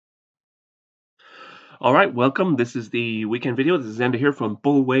All right, welcome. This is the weekend video. This is Enda here from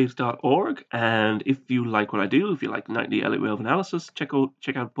bullwaves.org. And if you like what I do, if you like nightly Elliott wave analysis, check out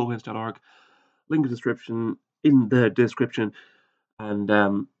bullwaves.org. Link in the description. And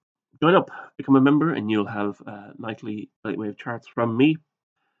join up, become a member, and you'll have nightly Elliott wave charts from me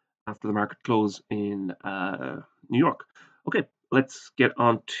after the market close in New York. Okay, let's get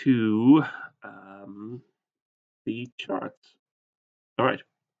on to the charts. All right.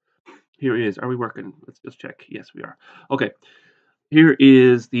 Here is, are we working? Let's just check. Yes, we are. Okay, here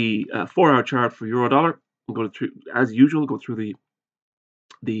is the 4-hour chart for euro dollar. I'm going through, as usual, go through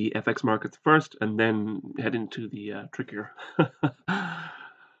the FX markets first and then head into the trickier,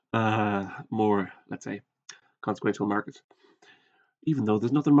 more, let's say, consequential markets. Even though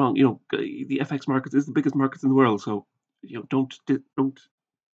there's nothing wrong, the FX markets is the biggest markets in the world, so don't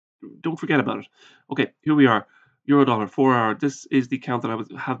forget about it. Okay, here we are. Euro dollar 4-hour. This is the count that I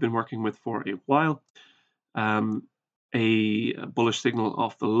have been working with for a while. A bullish signal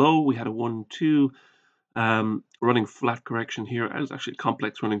off the low. We had a 1-2 running flat correction here. It was actually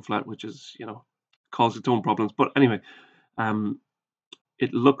complex running flat, which is caused its own problems. But anyway,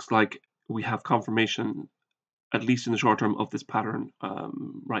 it looks like we have confirmation, at least in the short term, of this pattern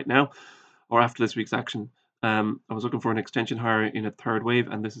right now, or after this week's action. I was looking for an extension higher in a third wave,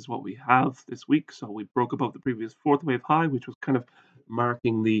 and this is what we have this week. So we broke above the previous fourth wave high, which was kind of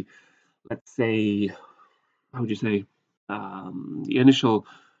marking the, let's say, how would you say, the initial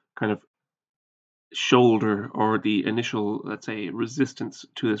kind of shoulder, or the initial, let's say, resistance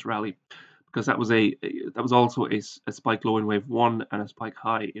to this rally, because that was also a spike low in wave 1 and a spike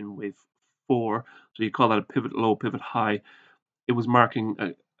high in wave 4. So you call that a pivot low, pivot high. It was marking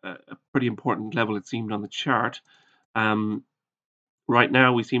a pretty important level, it seemed, on the chart. Right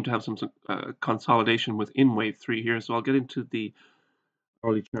now we seem to have some consolidation within wave 3 here, so I'll get into the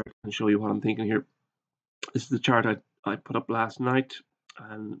early chart and show you what I'm thinking here. This is the chart I put up last night,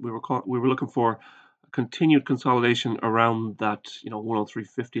 and we were looking for continued consolidation around that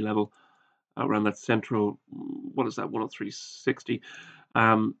 103.50 level, around that central, what is that, 103.60,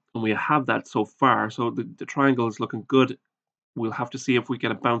 and we have that so far. So the triangle is looking good. We'll have to see if we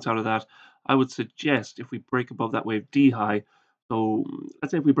get a bounce out of that. I would suggest if we break above that wave D high, so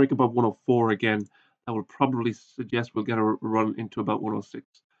let's say if we break above 104 again, that would probably suggest we'll get a run into about 106,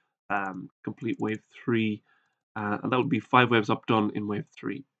 complete wave 3, and that would be 5 waves up done in wave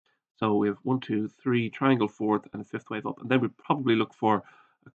 3. So we have 1, 2, 3, triangle fourth, and a 5th wave up. And then we'd probably look for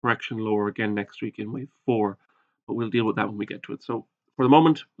a correction lower again next week in wave 4. But we'll deal with that when we get to it. So for the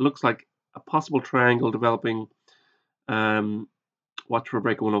moment, looks like a possible triangle developing. Watch for a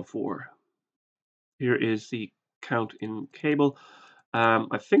break of 104. Here is the count in cable.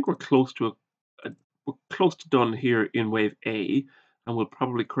 I think we're close to done here in wave A, and we'll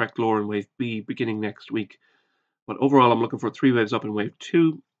probably correct lower in wave B beginning next week. But overall, I'm looking for 3 waves up in wave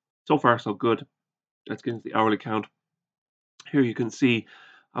 2. So far, so good. Let's get into the hourly count. Here you can see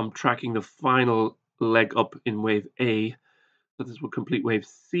I'm tracking the final leg up in wave A. So this will complete wave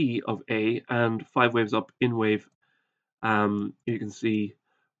C of A, and 5 waves up in wave. You can see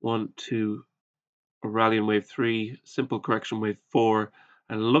 1, 2, a rally in wave 3, simple correction wave 4,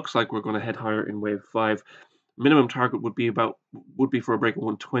 and it looks like we're going to head higher in wave 5. Minimum target would be for a break of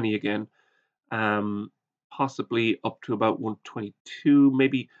 120 again, possibly up to about 122,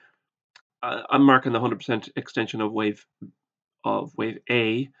 maybe. I'm marking the 100% extension of wave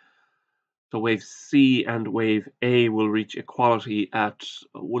A. So wave C and wave A will reach equality at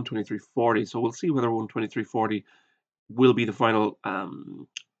 123.40. So we'll see whether 123.40 will be the final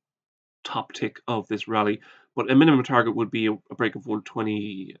top tick of this rally. But a minimum target would be a break of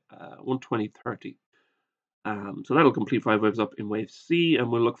 120.30. So that'll complete 5 waves up in wave C,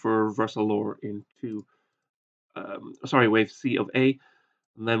 and we'll look for a reversal lower into wave C of A.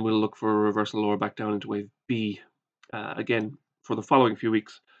 And then we'll look for a reversal lower back down into wave B again for the following few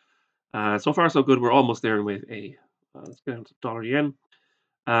weeks. So far, so good. We're almost there in wave A. Let's get into dollar yen.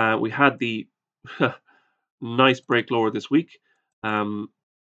 We had the nice break lower this week. I'm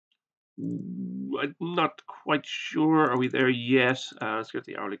not quite sure. Are we there yet? Let's get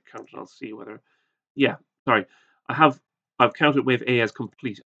the hourly count and I'll see whether. Yeah, sorry. I've counted wave A as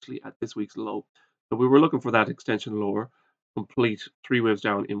complete actually at this week's low. So we were looking for that extension lower, complete 3 waves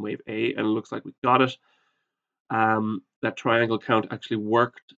down in wave A, and it looks like we got it. That triangle count actually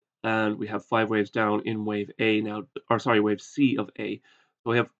worked, and we have 5 waves down in wave A now, wave C of A.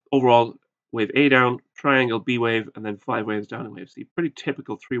 So we have overall wave A down, triangle B wave, and then 5 waves down in wave C. Pretty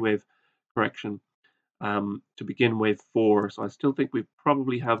typical 3-wave correction to begin wave 4. So I still think we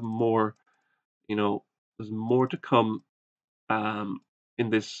probably have more, there's more to come in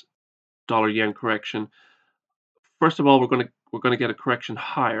this dollar yen correction. First of all, we're going to get a correction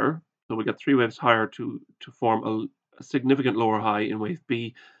higher. So we got 3 waves higher to form a significant lower high in wave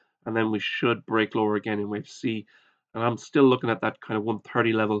B, and then we should break lower again in wave C. And I'm still looking at that kind of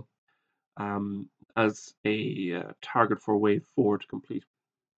 130 level as a target for wave 4 to complete.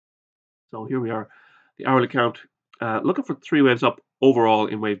 So here we are, the hourly count, looking for 3 waves up overall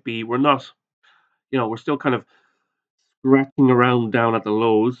in wave B. We're not, we're still kind of scratching around down at the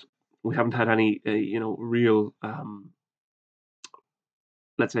lows. We haven't had any, real,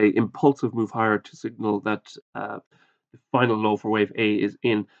 let's say, impulsive move higher to signal that the final low for wave A is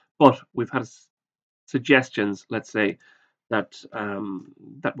in. But we've had suggestions, let's say, that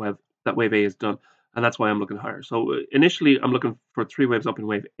that wave A is done, and that's why I'm looking higher. So initially, I'm looking for 3 waves up in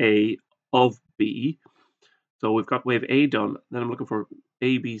wave A of B. So we've got wave A done. Then I'm looking for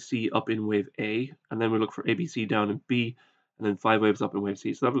ABC up in wave A, and then we look for ABC down in B, and then 5 waves up in wave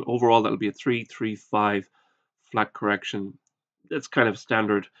C. So overall, that'll be a 3-3-5 flat correction. That's kind of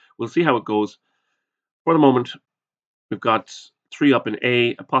standard. We'll see how it goes. For the moment, we've got 3 up in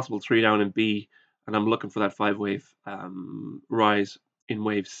A, a possible 3 down in B, and I'm looking for that 5 wave rise in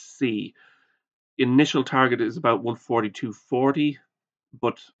wave C. Initial target is about 142.40,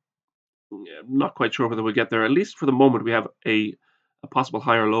 but I'm not quite sure whether we'll get there. At least for the moment, we have a possible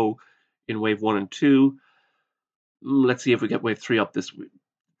higher low in wave 1 and 2. Let's see if we get wave 3 up this week.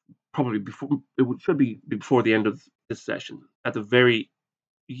 Probably before should be before the end of this session. At the very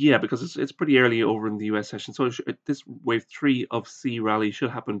because it's pretty early over in the US session. So this wave 3 of C rally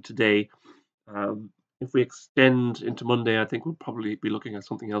should happen today. If we extend into Monday, I think we'll probably be looking at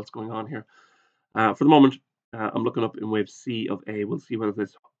something else going on here. For the moment, I'm looking up in wave C of A. We'll see whether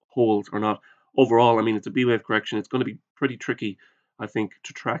this holds or not. Overall, I mean, it's a B wave correction. It's going to be pretty tricky, I think,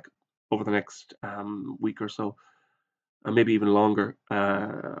 to track over the next week or so, and maybe even longer.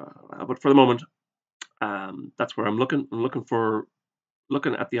 But for the moment, that's where I'm looking. I'm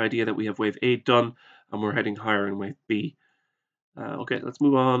looking at the idea that we have wave A done, and we're heading higher in wave B. Okay, let's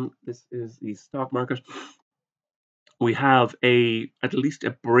move on. This is the stock market. We have at least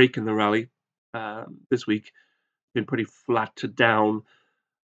a break in the rally this week. Been pretty flat to down.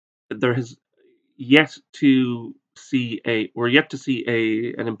 There has yet to see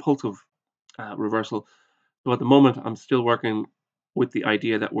an impulsive reversal. So at the moment, I'm still working with the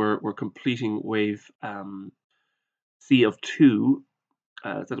idea that we're completing wave C of 2.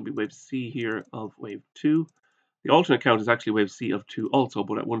 That'll be wave C here of wave 2. The alternate count is actually wave C of 2 also,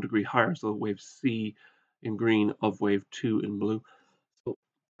 but at 1 degree higher. So wave C in green of wave 2 in blue. So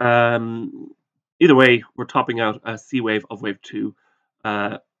either way, we're topping out a C wave of wave 2.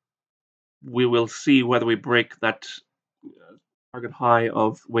 We will see whether we break that target high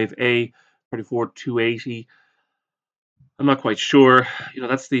of wave A, 34,280. I'm not quite sure.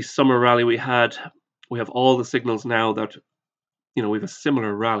 That's the summer rally we had. We have all the signals now that, we have a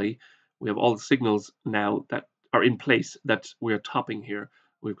similar rally. We have all the signals now that are in place that we're topping here.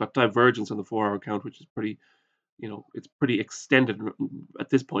 We've got divergence on the 4-hour count, which is pretty, it's pretty extended at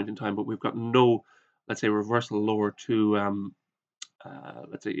this point in time, but we've got no, let's say, reversal lower to,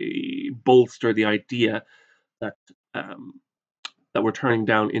 let's say, bolster the idea that that we're turning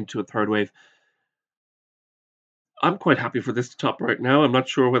down into a third wave. I'm quite happy for this to top right now. I'm not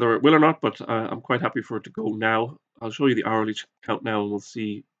sure whether it will or not, but I'm quite happy for it to go now. I'll show you the hourly count now, and we'll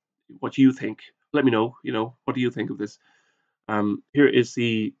see what you think. Let me know, what do you think of this? Here is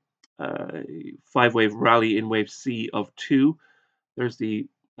the 5 wave rally in wave C of 2. There's the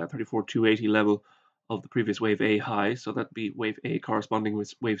 34,280 level of the previous wave A high. So that'd be wave A corresponding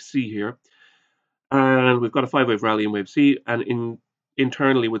with wave C here. And we've got a 5 wave rally in wave C, and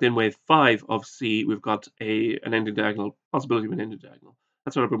internally within wave 5 of C, we've got an ending diagonal, possibility of an ending diagonal.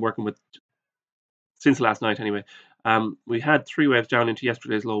 That's what I've been working with since last night anyway. We had 3 waves down into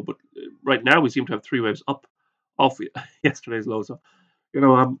yesterday's low, but right now we seem to have 3 waves up off yesterday's low. So,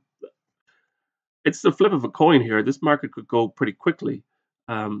 it's the flip of a coin here. This market could go pretty quickly,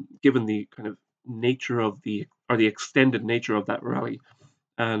 given the kind of nature of the extended nature of that rally,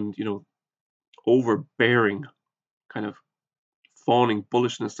 and overbearing kind of fawning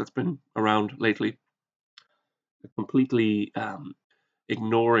bullishness that's been around lately, completely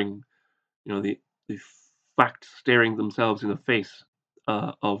ignoring the fact staring themselves in the face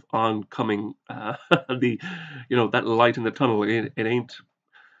of oncoming that light in the tunnel. It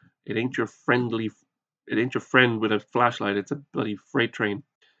ain't your friend with a flashlight. It's a bloody freight train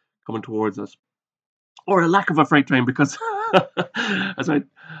coming towards us, or a lack of a freight train, because as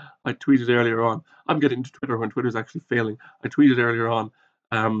I tweeted earlier on, I'm getting to Twitter when Twitter's actually failing. I tweeted earlier on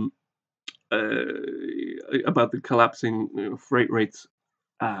about the collapsing freight rates,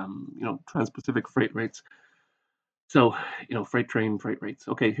 trans-Pacific freight rates. So, freight train, freight rates.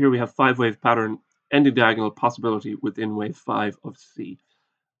 Okay, here we have 5-wave pattern, ending diagonal possibility within wave 5 of C.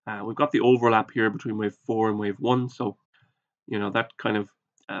 We've got the overlap here between wave 4 and wave 1, so that kind of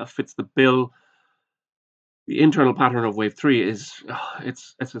fits the bill. The internal pattern of wave 3 is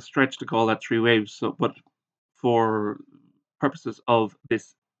it's a stretch to call that 3 waves. So, but for purposes of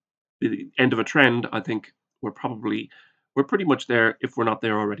this, the end of a trend, I think we're pretty much there if we're not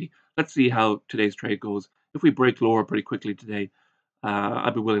there already. Let's see how today's trade goes. If we break lower pretty quickly today,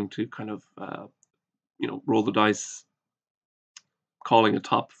 I'd be willing to kind of roll the dice, calling a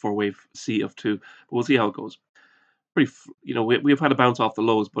top for wave C of 2. But we'll see how it goes. We've had a bounce off the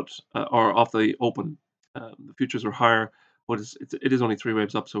lows, but or off the open. The futures are higher, but it is only 3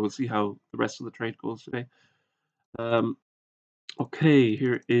 waves up, so we'll see how the rest of the trade goes today. Okay,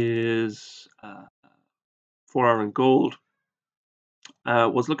 here is 4-hour in gold.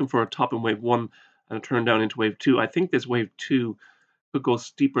 Was looking for a top in wave 1 and a turn down into wave 2. I think this wave 2 could go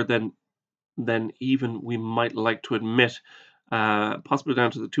steeper than even we might like to admit, possibly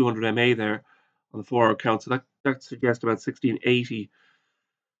down to the 200 MA there on the 4-hour count. So that suggests about 1680,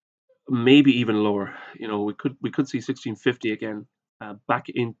 maybe even lower. We could see 1650 again, back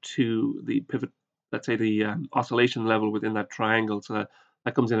into the pivot. Let's say the oscillation level within that triangle. So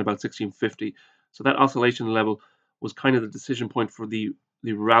that comes in about 1650. So that oscillation level was kind of the decision point for the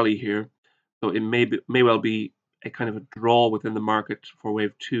rally here. So it may well be a kind of a draw within the market for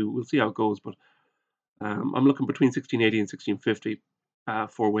wave 2. We'll see how it goes, but I'm looking between 1680 and 1650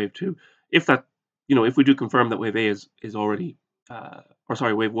 for wave 2. If that, if we do confirm that wave A is already,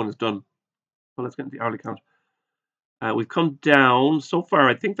 wave 1 is done. So let's get into the hourly count. We've come down so far.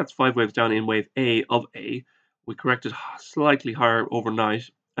 I think that's 5 waves down in wave A of A. We corrected slightly higher overnight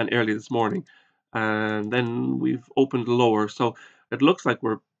and early this morning, and then we've opened lower. So it looks like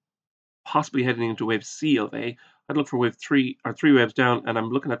we're possibly heading into wave C of A. I'd look for wave 3 or 3 waves down, and I'm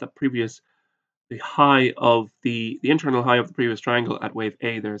looking at the high of the internal high of the previous triangle at wave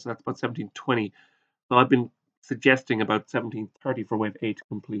A there. So that's about 1720. So I've been suggesting about 1730 for wave A to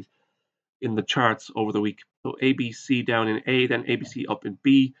complete in the charts over the week. So ABC down in A, then ABC up in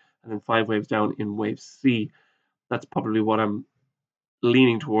B, and then 5 waves down in wave C. That's probably what I'm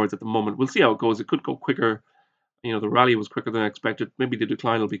leaning towards at the moment. We'll see how it goes. It could go quicker. The rally was quicker than I expected. Maybe the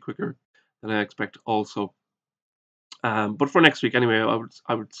decline will be quicker than I expect also. But for next week, anyway,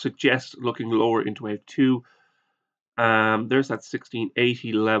 I would suggest looking lower into wave 2. There's that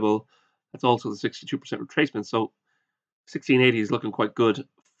 1680 level. That's also the 62% retracement. So 1680 is looking quite good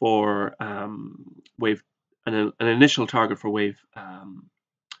for wave, an initial target for wave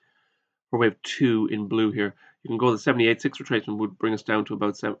 2 in blue here. You can go the 78.6 retracement would bring us down to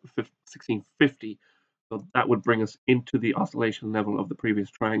about 1650. So that would bring us into the oscillation level of the previous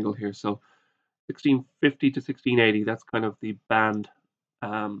triangle here. So 1650 to 1680, that's kind of the band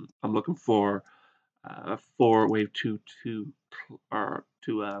I'm looking for wave 2 to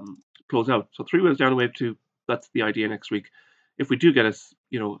close out. So 3 waves down to wave 2, that's the idea next week. If we do get a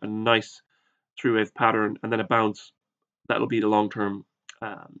nice 3-wave pattern and then a bounce, that'll be the long-term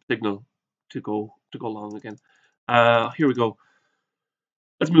signal to go long again. Here we go.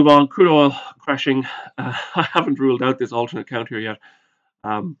 Let's move on. Crude oil crashing. I haven't ruled out this alternate count here yet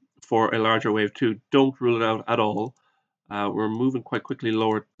for a larger wave 2. Don't rule it out at all. We're moving quite quickly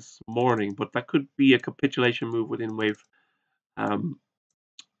lower this morning, but that could be a capitulation move within wave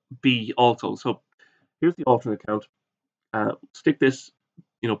B also. So here's the alternate count. Stick this,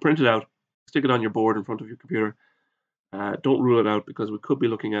 print it out, stick it on your board in front of your computer. Don't rule it out because we could be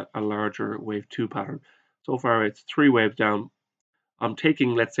looking at a larger wave 2 pattern. So far, it's 3 waves down. I'm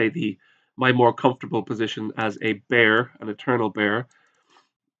taking, let's say, my more comfortable position as a bear, an eternal bear.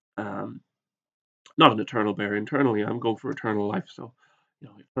 Not an eternal bear. Internally, I'm going for eternal life. So,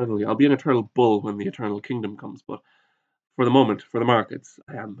 eternally, I'll be an eternal bull when the eternal kingdom comes. But for the moment, for the markets,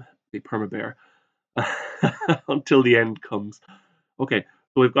 I am the perma bear until the end comes. Okay,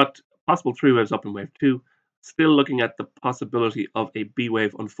 so we've got possible 3 waves up in wave 2. Still looking at the possibility of a B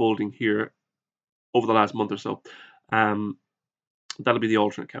wave unfolding here over the last month or so. That'll be the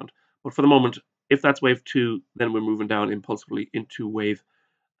alternate count. But for the moment, if that's wave 2, then we're moving down impulsively into wave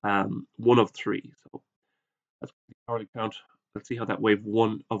 1 of 3. So that's the hourly count. Let's see how that wave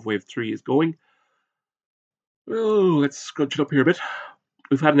 1 of wave 3 is going. Oh, let's scrunch it up here a bit.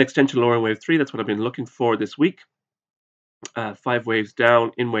 We've had an extension lower in wave 3. That's what I've been looking for this week. 5 waves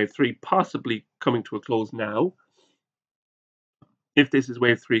down in wave 3, possibly coming to a close now. If this is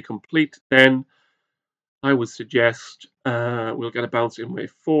wave 3 complete, then I would suggest we'll get a bounce in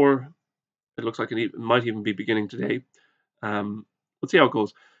wave 4. It looks like it might even be beginning today. we'll see how it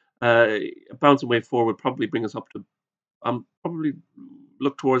goes. A bouncing wave 4 would probably bring us up to probably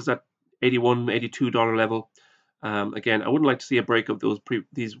look towards that $81, $82 level. Again, I wouldn't like to see a break of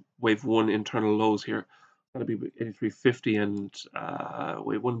these wave 1 internal lows here. That'll be 83.50 and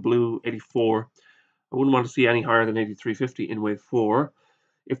wave 1 blue 84. I wouldn't want to see any higher than 83.50 in wave 4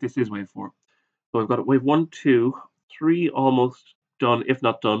 if this is wave 4. So I've got wave 1, 2, 3 almost done, if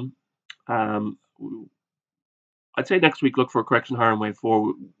not done. I'd say next week look for a correction higher in wave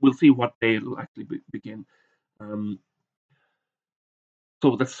 4. We'll see what day it'll actually begin.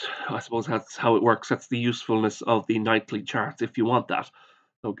 So I suppose that's how it works. That's the usefulness of the nightly charts if you want that.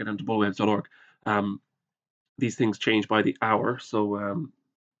 So get into bullwaves.org. These things change by the hour, so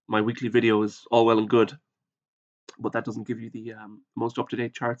my weekly video is all well and good, but that doesn't give you the most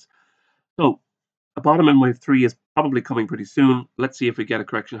up-to-date charts. So a bottom in wave 3 is probably coming pretty soon. Let's see if we get a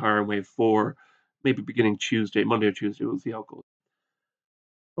correction higher in wave 4, maybe beginning Monday or Tuesday. We'll see how it goes.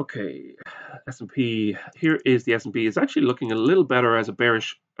 Okay, S&P. Here is the S&P. It's actually looking a little better as a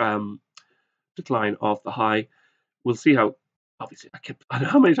bearish decline off the high. We'll see how. Obviously, I don't know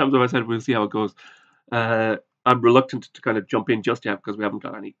how many times have I said we'll see how it goes. I'm reluctant to kind of jump in just yet because we haven't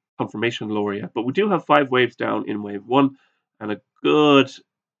got any confirmation lower yet. But we do have 5 waves down in wave 1 and a good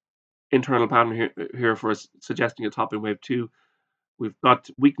internal pattern here for us suggesting a top in wave 2. We've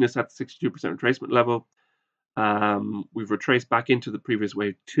got weakness at the 62% retracement level. We've retraced back into the previous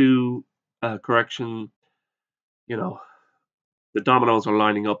wave 2 correction. You know, the dominoes are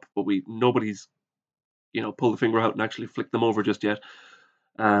lining up, but nobody's pulled the finger out and actually flicked them over just yet.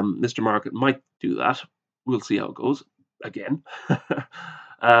 Mr. Market might do that. We'll see how it goes again.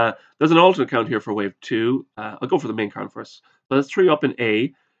 There's an alternate count here for wave 2. I'll go for the main count first. So there's 3 up in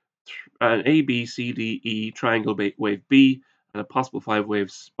A, an A, B, C, D, E, triangle wave B, and a possible 5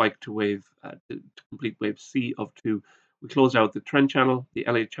 wave spike to complete wave C of 2. We closed out the trend channel, the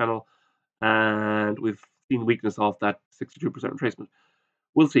Elliott channel, and we've seen weakness off that 62% retracement.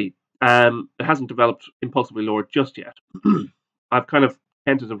 We'll see. It hasn't developed impulsively lower just yet. I've kind of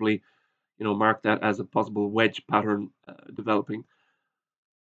tentatively, marked that as a possible wedge pattern developing.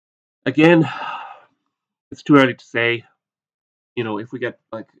 Again, it's too early to say. If we get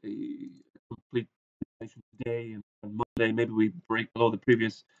like a complete today and Monday, maybe we break below the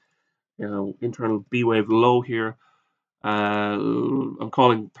previous, internal B wave low here. I'm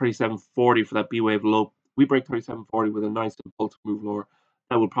calling 37.40 for that B wave low. We break 37.40 with a nice impulsive move lower.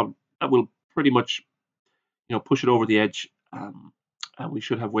 That will pretty much, push it over the edge, and we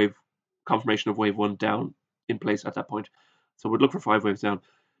should have confirmation of wave 1 down in place at that point. So we'd look for 5 waves down.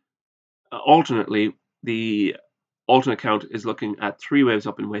 Alternately, the alternate count is looking at 3 waves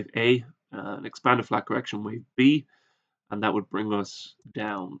up in wave A, an expanded flat correction wave B, and that would bring us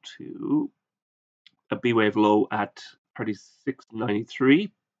down to a B wave low at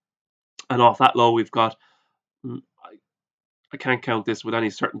 36.93. And off that low, we've got, I can't count this with any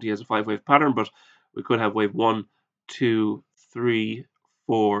certainty as a 5 wave pattern, but we could have wave 1, 2, 3,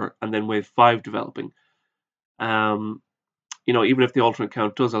 4, and then wave 5 developing. Even if the alternate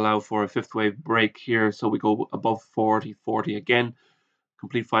count does allow for a 5th wave break here, so we go above 40 again,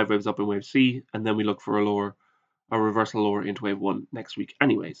 complete 5 waves up in wave C, and then we look for a reversal lower into wave 1 next week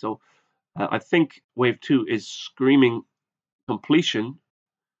anyway. So I think wave 2 is screaming completion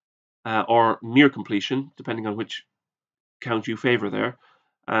or near completion, depending on which count you favor there.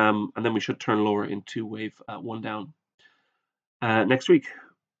 And then we should turn lower into wave 1 down next week.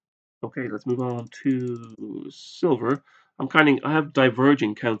 Okay, let's move on to silver. I have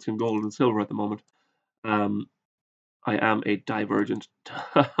diverging counts in gold and silver at the moment. I am a divergent.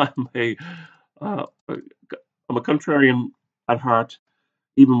 I'm a contrarian at heart,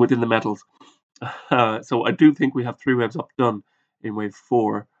 even within the metals. So I do think we have 3 waves up done in wave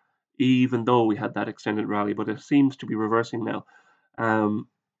 4, even though we had that extended rally, but it seems to be reversing now.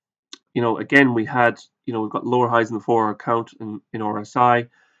 Again, we've got lower highs in the 4-hour count in RSI.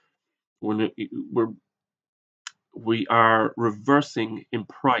 We are reversing in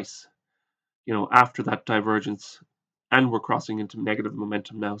price, after that divergence, and we're crossing into negative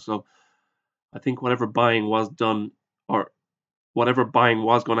momentum now. So I think whatever buying was done, or whatever buying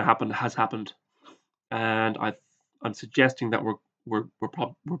was going to happen, has happened, and I'm suggesting that we're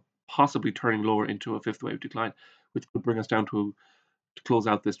possibly turning lower into a 5th wave decline, which would bring us down to close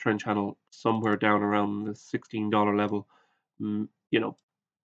out this trend channel somewhere down around the $16 level.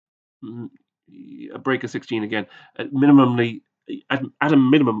 A break of 16 again. At a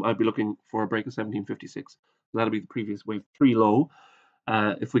minimum, I'd be looking for a break of 17.56. So that'll be the previous wave 3 low.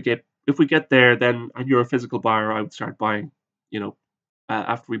 If we get there, then and you're a physical buyer, I would start buying.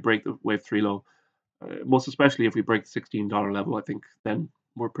 After we break the wave 3 low, most especially if we break the $16 level. I think then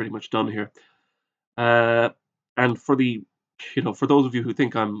we're pretty much done here. And for the, for those of you who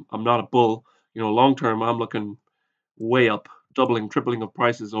think I'm not a bull, long term, I'm looking way up, doubling, tripling of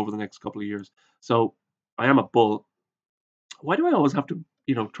prices over the next couple of years. So I am a bull. Why do I always have to,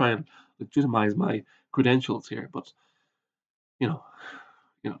 try and legitimize my credentials here? But you know,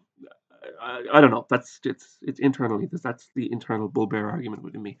 you know, I don't know. It's internally. That's the internal bull bear argument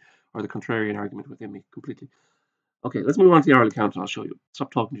within me, or the contrarian argument within me, completely. Okay, let's move on to the hourly count, and I'll show you.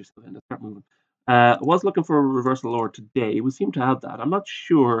 Stop talking to yourself and start moving. I was looking for a reversal lower today. We seem to have that. I'm not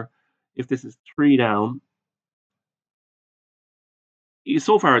sure if this is 3 down.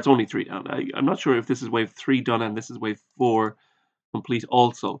 So far, it's only 3 down. I'm not sure if this is wave 3 done and this is wave 4 complete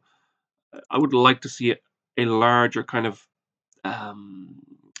also. I would like to see a larger kind of,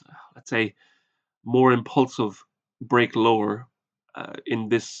 let's say, more impulsive break lower in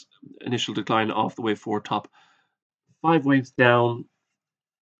this initial decline off the wave 4 top. 5 waves down.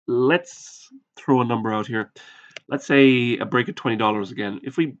 Let's throw a number out here. Let's say a break at $20 again.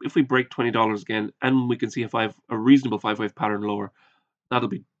 If we break $20 again, and we can see a reasonable 5-wave pattern lower, that'll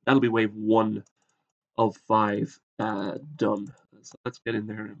be wave 1 of 5 done. So let's get in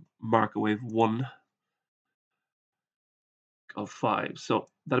there and mark a wave 1 of 5. So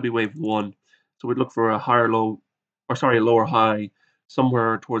that'll be wave 1. So we'd look for a lower high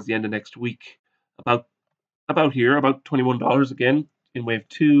somewhere towards the end of next week, about here, about $21 again in wave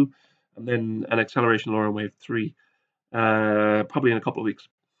 2, and then an acceleration lower in wave 3, probably in a couple of weeks,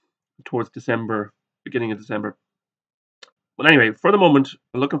 towards December, beginning of December. But anyway, for the moment,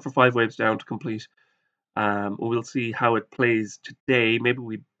 we're looking for 5 waves down to complete. We'll see how it plays today. Maybe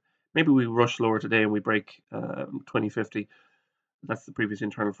we rush lower today and we break 2050. That's the previous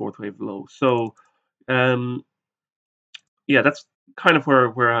internal 4th wave low. So yeah, that's kind of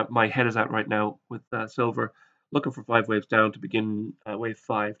where my head is at right now with silver. Looking for 5 waves down to begin wave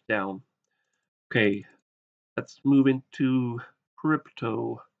 5 down. Okay, let's move into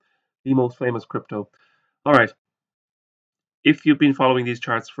crypto, the most famous crypto. All right. If you've been following these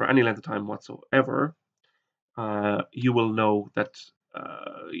charts for any length of time whatsoever, you will know that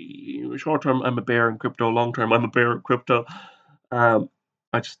short term I'm a bear in crypto, long term I'm a bear in crypto. I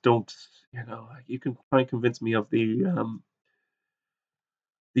just don't, you can try and convince me of the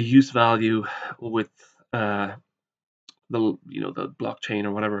use value with the blockchain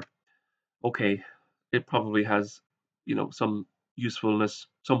or whatever. Okay, it probably has some usefulness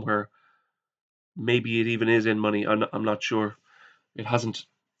somewhere. Maybe it even is in money. I'm not sure. It hasn't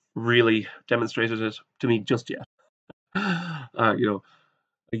really demonstrated it to me just yet. A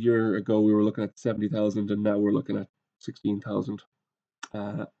year ago we were looking at 70,000, and now we're looking at 16,000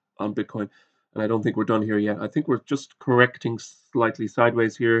 on Bitcoin, and I don't think we're done here yet. I think we're just correcting slightly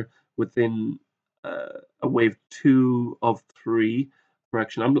sideways here within a wave 2 of 3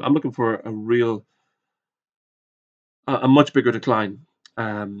 correction. I'm looking for a much bigger decline,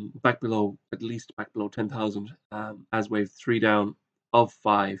 at least back below 10,000, as wave 3 down of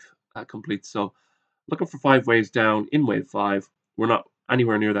 5 completes. So looking for 5 waves down in wave 5. We're not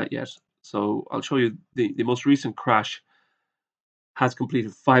anywhere near that yet. So I'll show you the most recent crash has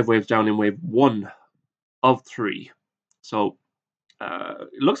completed 5 waves down in wave 1 of 3. So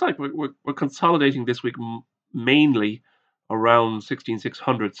it looks like we're consolidating this week mainly around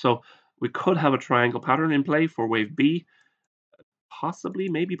 16,600. So we could have a triangle pattern in play for wave B, possibly.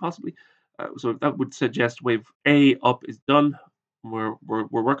 So that would suggest wave A up is done. We're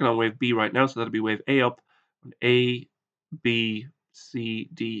working on wave B right now, so that'll be wave A up, A, B, C,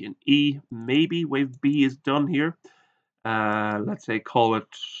 D, and E. Maybe wave B is done here. Let's say call it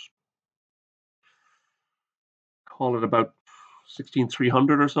about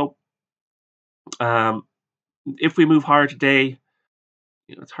 16,300 or so. If we move higher today,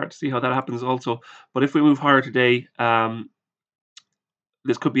 it's hard to see how that happens also. But if we move higher today,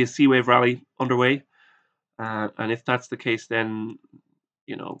 this could be a C wave rally underway, and if that's the case, then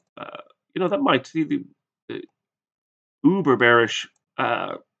that might see the uber bearish,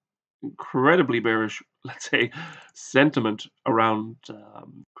 incredibly bearish, let's say, sentiment around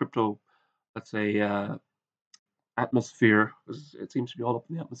crypto. Let's say atmosphere. It seems to be all up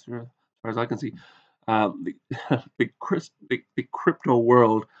in the atmosphere as far as I can see. The crypto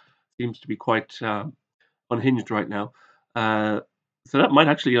world seems to be quite unhinged right now. So that might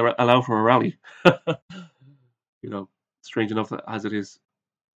actually allow for a rally. Strange enough as it is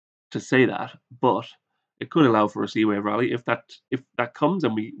to say that, but it could allow for a C wave rally if that comes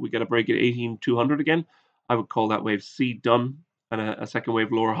and we get a break at 18,200 again. I would call that wave C done and a second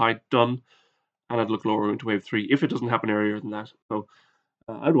wave lower high done, and I'd look lower into wave 3 if it doesn't happen earlier than that. So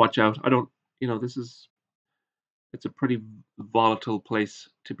I'd watch out. I don't, it's a pretty volatile place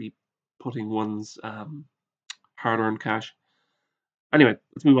to be putting one's hard-earned cash. Anyway,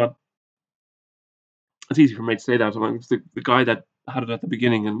 let's move on. It's easy for me to say that. It's the guy that had it at the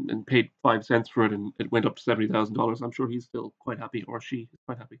beginning and paid 5 cents for it, and it went up to $70,000. I'm sure he's still quite happy, or she is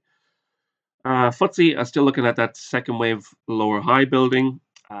quite happy. FTSE, still looking at that second wave lower high building.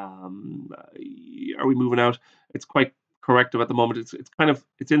 Are we moving out? It's quite corrective at the moment.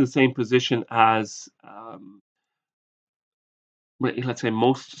 It's in the same position as let's say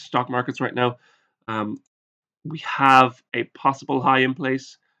most stock markets right now. We have a possible high in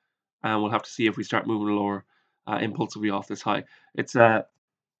place, and we'll have to see if we start moving lower impulsively off this high. It's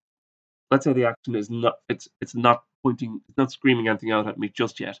let's say the action is not it's not pointing, it's not screaming anything out at me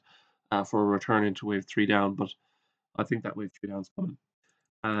just yet for a return into wave 3 down, but I think that wave 3 down is coming.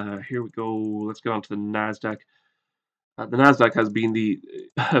 Here we go. Let's get on to the Nasdaq. The Nasdaq has been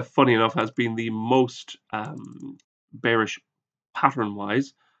funny enough, has been the most bearish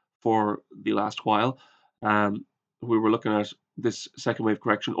pattern-wise for the last while. We were looking at this second wave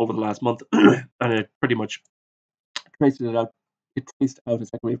correction over the last month, and it pretty much traced it out. It traced out a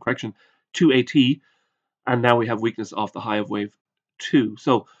second wave correction to AT, and now we have weakness off the high of wave 2.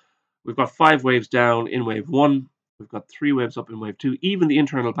 So we've got 5 waves down in wave 1. We've got 3 waves up in wave 2. Even the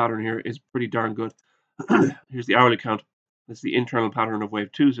internal pattern here is pretty darn good. Here's the hourly count. This is the internal pattern of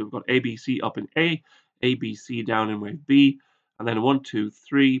wave 2. So we've got ABC up in A, ABC down in wave B, and then 1, 2,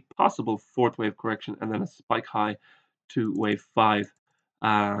 3, possible 4th wave correction, and then a spike high to wave 5.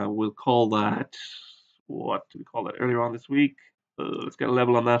 We'll call that, what did we call that earlier on this week? Let's get a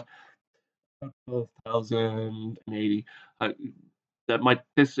level on that. 12,080.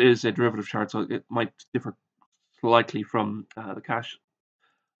 This is a derivative chart, so it might differ slightly from the cash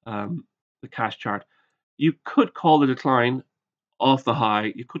chart. You could call the decline off the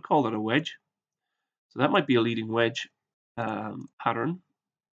high. You could call it a wedge. So that might be a leading wedge pattern.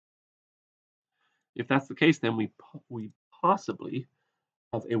 If that's the case, then we possibly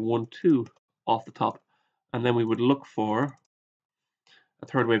have a 1-2 off the top, and then we would look for a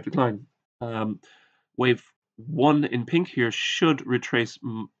third wave decline. Wave 1 in pink here should retrace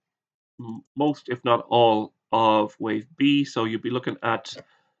most, if not all, of wave B. So you'd be looking at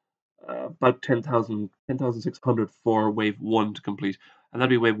about 10,600 for wave 1 to complete, and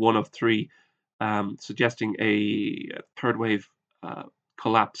that'd be wave 1 of 3, suggesting a third wave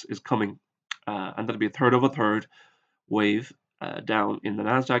collapse is coming, and that'd be a third of a third wave down in the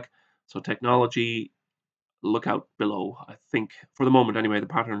Nasdaq. So technology, look out below. I think for the moment anyway, the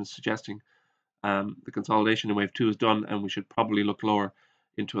pattern is suggesting the consolidation in wave 2 is done, and we should probably look lower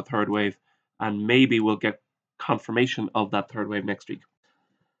into a third wave, and maybe we'll get confirmation of that third wave next week.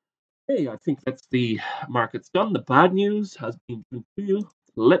 Hey, I think that's the market's done. The bad news has been given to you.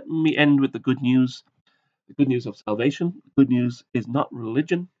 Let me end with the good news. The good news of salvation. The good news is not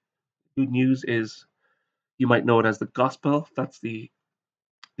religion. The good news is, you might know it as the gospel. That's the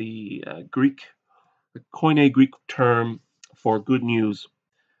Greek, the Koine Greek term for good news,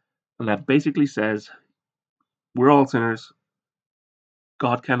 and that basically says we're all sinners.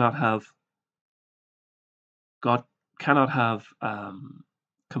 God cannot have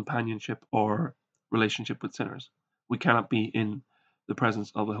companionship or relationship with sinners. We cannot be in the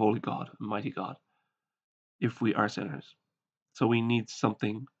presence of a holy God, a mighty God, if we are sinners. So we need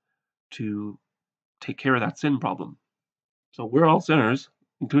something to take care of that sin problem. So we're all sinners,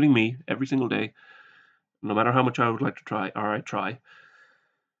 including me, every single day. No matter how much I would like to try, or I try,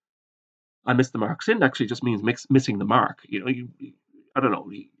 I miss the mark. Sin actually just means missing the mark. I don't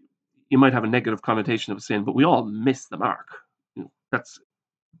know. You might have a negative connotation of sin, but we all miss the mark. That's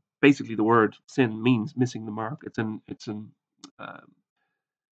basically the word sin means, missing the mark. It's an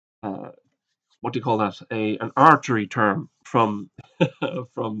what do you call that? An archery term from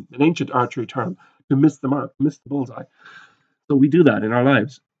from an ancient archery term, to miss the mark, miss the bullseye. So we do that in our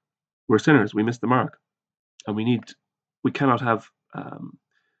lives. We're sinners. We miss the mark, and we cannot have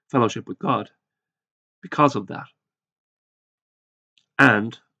fellowship with God because of that.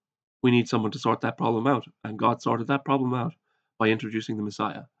 And we need someone to sort that problem out, and God sorted that problem out by introducing the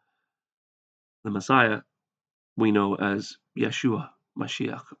Messiah. The Messiah we know as Yeshua,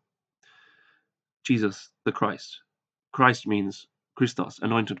 Mashiach, Jesus the Christ. Christ means Christos,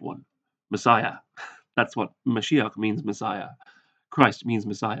 anointed one. Messiah, that's what Mashiach means, Messiah. Christ means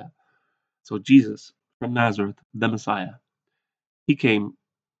Messiah. So Jesus from Nazareth, the Messiah, he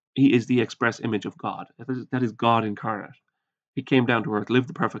is the express image of God. That is God incarnate. He came down to earth, lived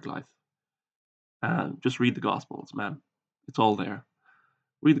the perfect life. Just read the Gospels, man. It's all there.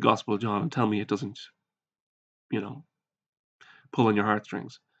 Read the Gospel of John and tell me it doesn't, pull on your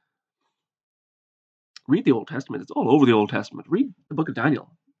heartstrings. Read the Old Testament. It's all over the Old Testament. Read the book of Daniel.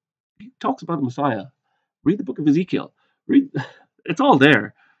 He talks about the Messiah. Read the book of Ezekiel. Read, it's all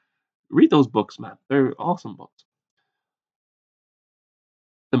there. Read those books, man. They're awesome books.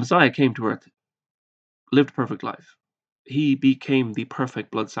 The Messiah came to earth, lived a perfect life. He became the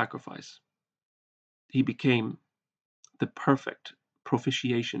perfect blood sacrifice. He became the perfect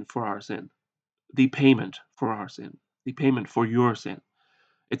propitiation for our sin, the payment for our sin, the payment for your sin.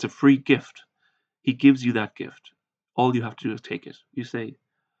 It's a free gift. He gives you that gift. All you have to do is take it. You say,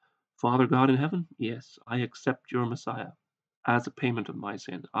 Father God in heaven, yes, I accept your Messiah as a payment of my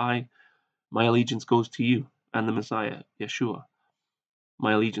sin. My allegiance goes to you and the Messiah, Yeshua.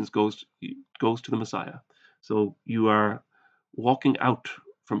 My allegiance goes to the Messiah. So you are walking out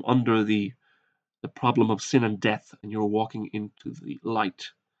from under the problem of sin and death, and you're walking into the light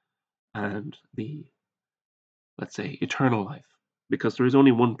and the, let's say, eternal life. Because there is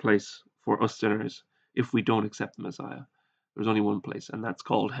only one place for us sinners if we don't accept the Messiah. There's only one place, and that's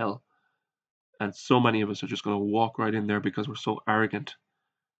called hell. And so many of us are just going to walk right in there because we're so arrogant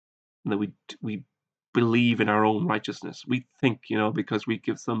and that we believe in our own righteousness. We think, because we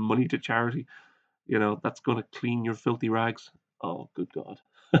give some money to charity, that's going to clean your filthy rags. Oh, good God.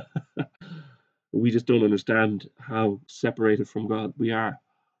 We just don't understand how separated from God we are.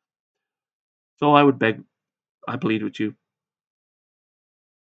 So I plead with you,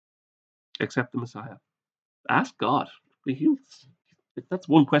 accept the Messiah. Ask God. That's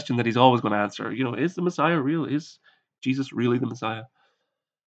one question that he's always going to answer. Is the Messiah real? Is Jesus really the Messiah?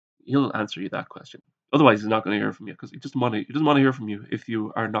 He'll answer you that question. Otherwise, he's not going to hear from you because he doesn't want to hear from you if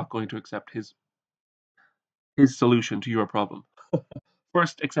you are not going to accept his solution to your problem.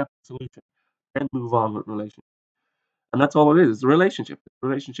 First, accept the solution, then move on with relationship. And that's all it is. It's a relationship. It's a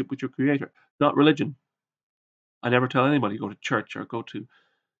relationship with your creator, not religion. I never tell anybody go to church or go to,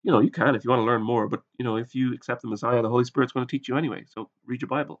 you can if you want to learn more, but if you accept the Messiah, the Holy Spirit's going to teach you anyway. So read your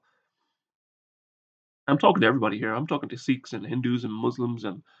Bible. I'm talking to everybody here. I'm talking to Sikhs and Hindus and Muslims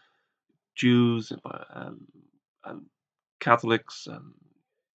and Jews and Catholics and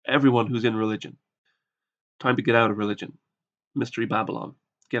everyone who's in religion. Time to get out of religion. Mystery Babylon.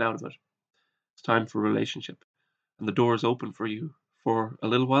 Get out of it. It's time for relationship. And the door is open for you for a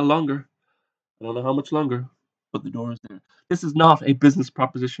little while longer. I don't know how much longer, but the door is there. This is not a business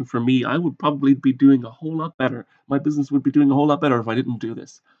proposition for me. I would probably be doing a whole lot better. My business would be doing a whole lot better if I didn't do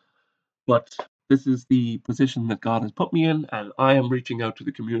this. But this is the position that God has put me in, and I am reaching out to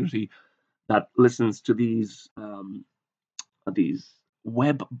the community that listens to these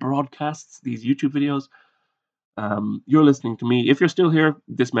web broadcasts, these YouTube videos. You're listening to me. If you're still here,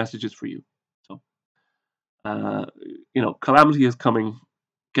 this message is for you. So, calamity is coming.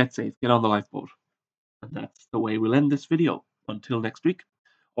 Get safe. Get on the lifeboat. And that's the way we'll end this video. Until next week.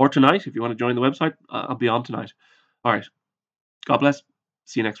 Or tonight, if you want to join the website, I'll be on tonight. All right. God bless.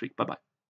 See you next week. Bye-bye.